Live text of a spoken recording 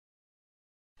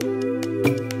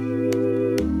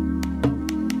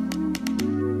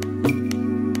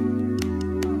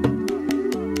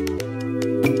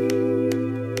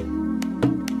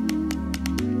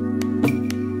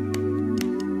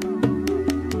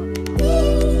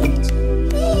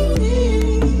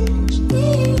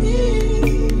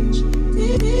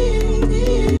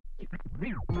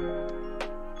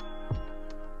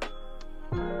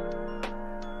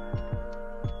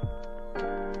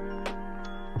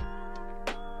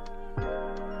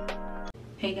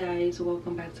Hey guys,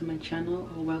 welcome back to my channel,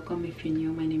 or welcome if you're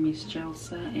new. My name is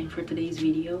Chelsea, and for today's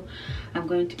video I'm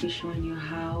going to be showing you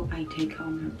how I take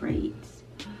out my braids.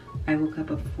 I woke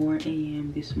up at 4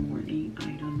 a.m. this morning.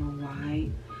 I don't know why,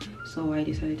 so I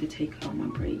decided to take out my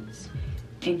braids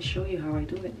and show you how I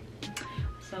do it.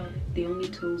 So the only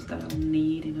tools that I'll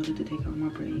need in order to take out my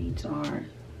braids are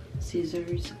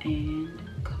scissors and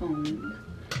comb.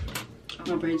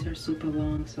 My braids are super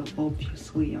long, so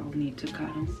obviously I'll need to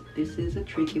cut them. This is a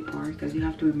tricky part because you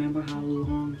have to remember how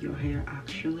long your hair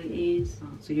actually is,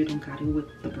 so you don't cut it with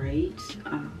the braids.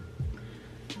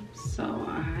 So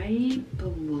I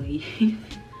believe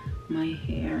my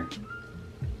hair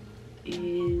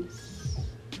is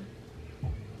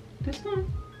it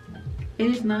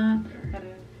is not,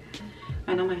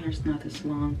 I know my hair's not as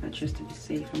long, but just to be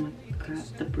safe I'm gonna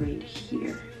cut the braid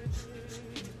here.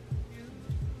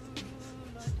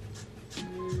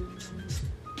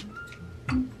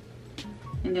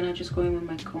 And then I just go in with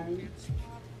my comb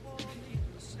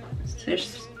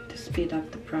just to speed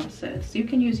up the process. You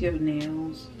can use your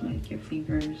nails, like your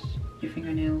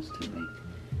fingernails to like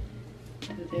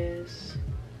do this.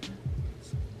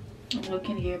 I'm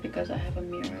looking here because I have a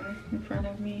mirror in front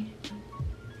of me.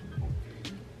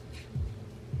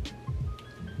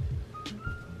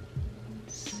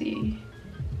 Let's see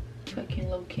if I can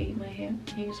locate my hair.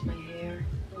 Here's my hair.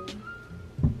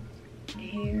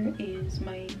 Here is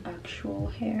my actual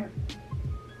hair.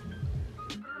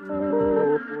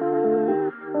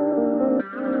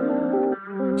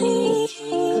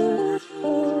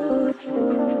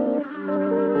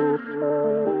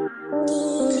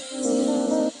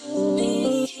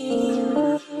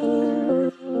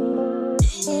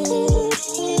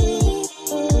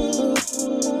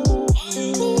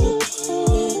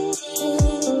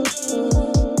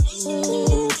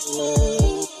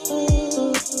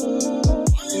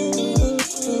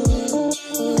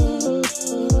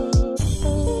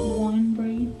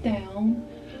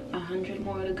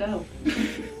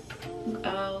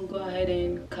 I'll go ahead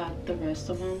and cut the rest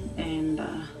of them and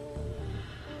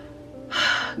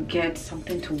get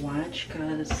something to watch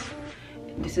because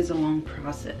this is a long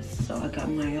process. So I got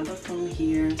my other phone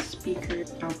here, speaker.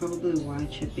 I'll probably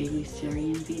watch a Bailey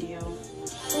Syrian video.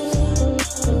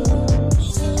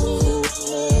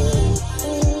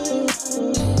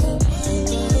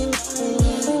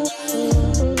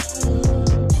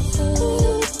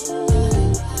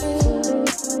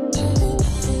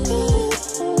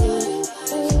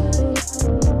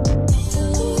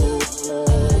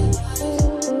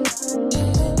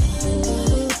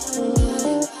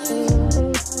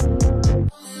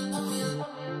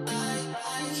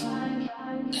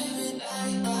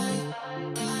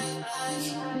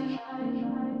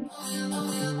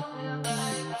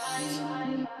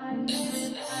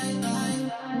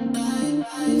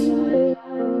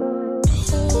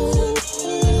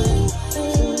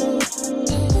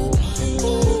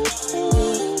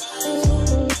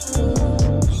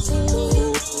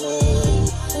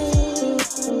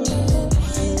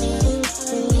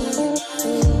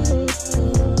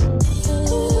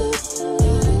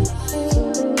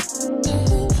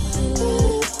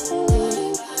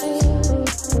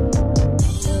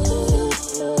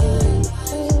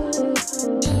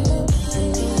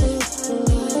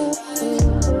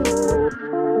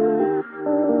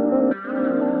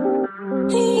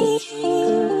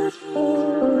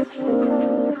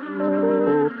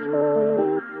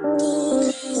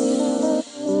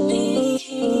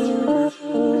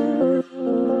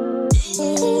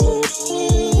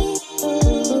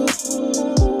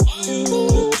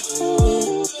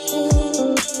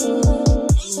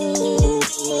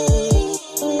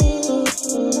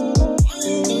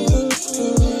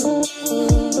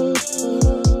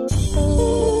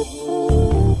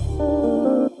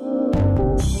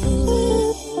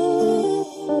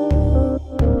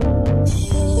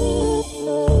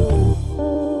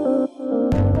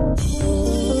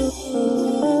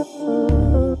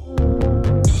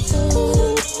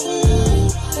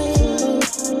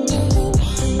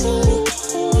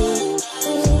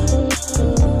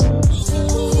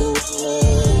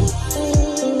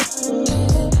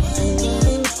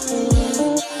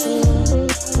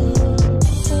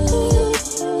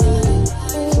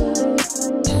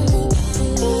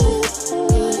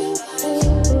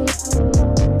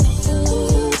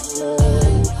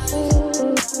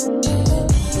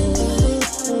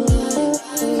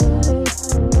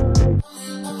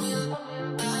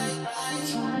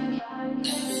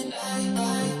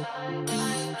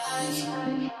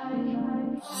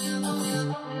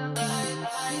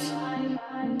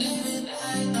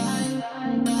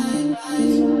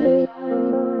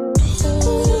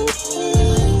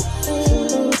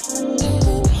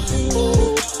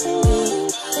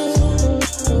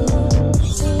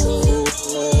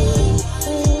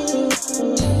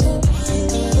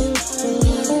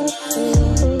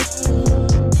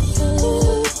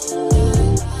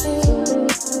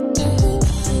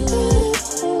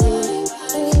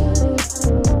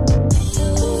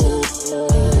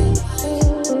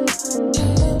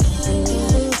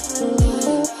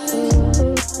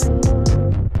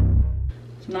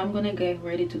 Now I'm gonna get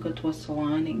ready to go to a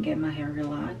salon and get my hair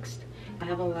relaxed. I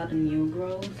have a lot of new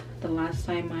growth. The last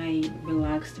time I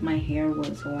relaxed my hair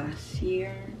was last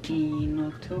year in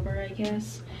October, I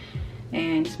guess,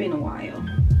 and it's been a while.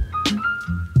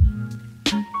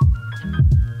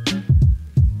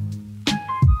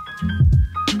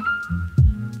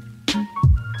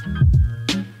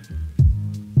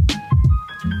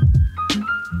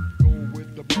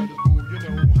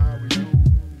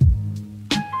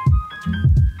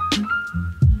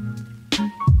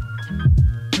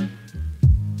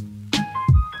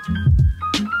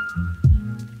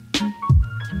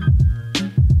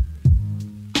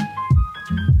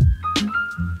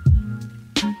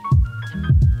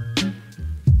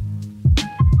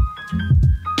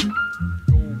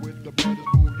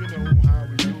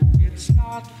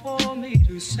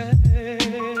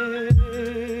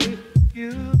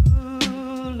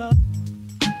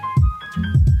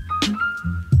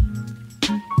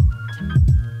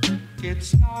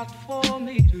 It's not for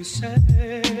me to say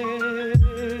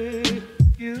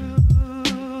you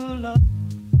love.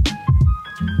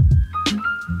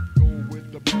 Go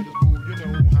with the brothers, boo, you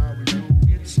know how we do.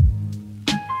 It's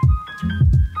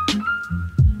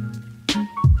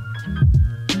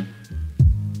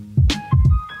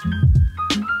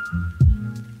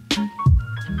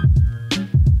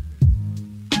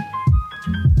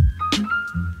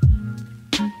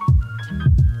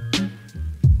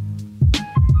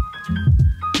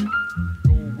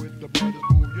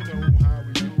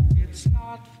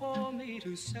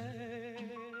to say.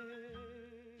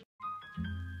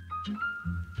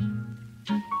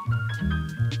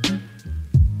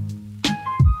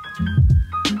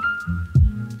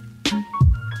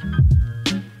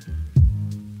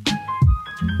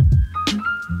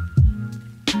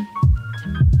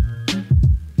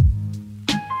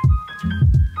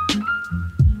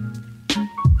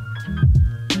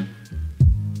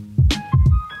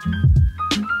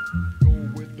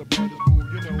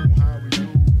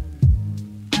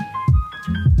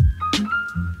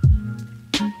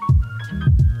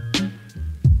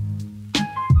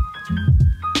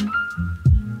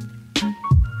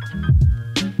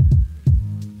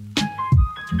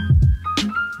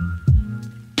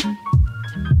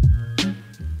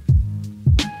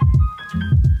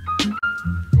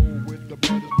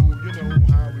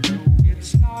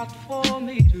 For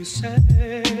me to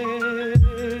say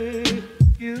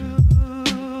you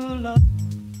love.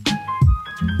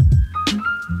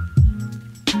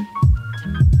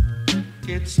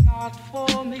 It's not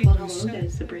for me to say. Hello,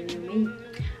 that's a brand new me.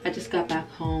 I just got back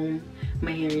home.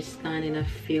 My hair is done and I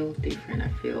feel different. I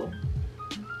feel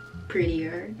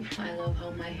prettier. I love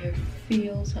how my hair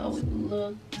feels, how it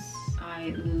looks.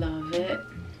 I love it.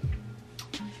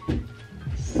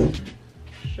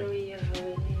 Show you how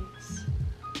it is.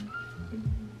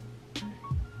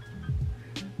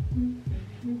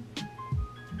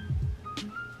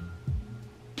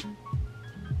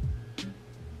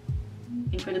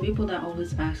 And for the people that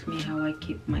always ask me how I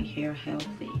keep my hair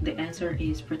healthy, the answer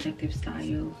is protective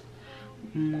styles.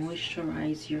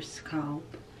 Moisturize your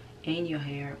scalp and your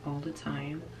hair all the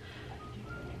time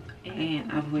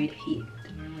and avoid heat.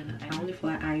 I only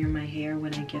flat iron my hair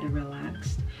when I get it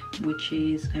relaxed, which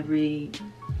is every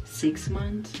 6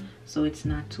 months, so it's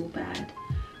not too bad.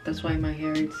 That's why my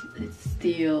hair is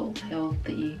still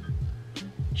healthy,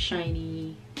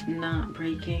 shiny, not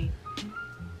breaking.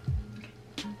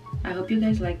 I hope you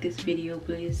guys like this video.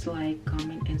 Please like,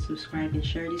 comment, and subscribe, and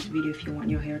share this video if you want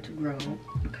your hair to grow,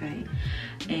 okay?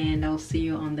 And I'll see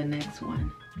you on the next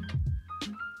one.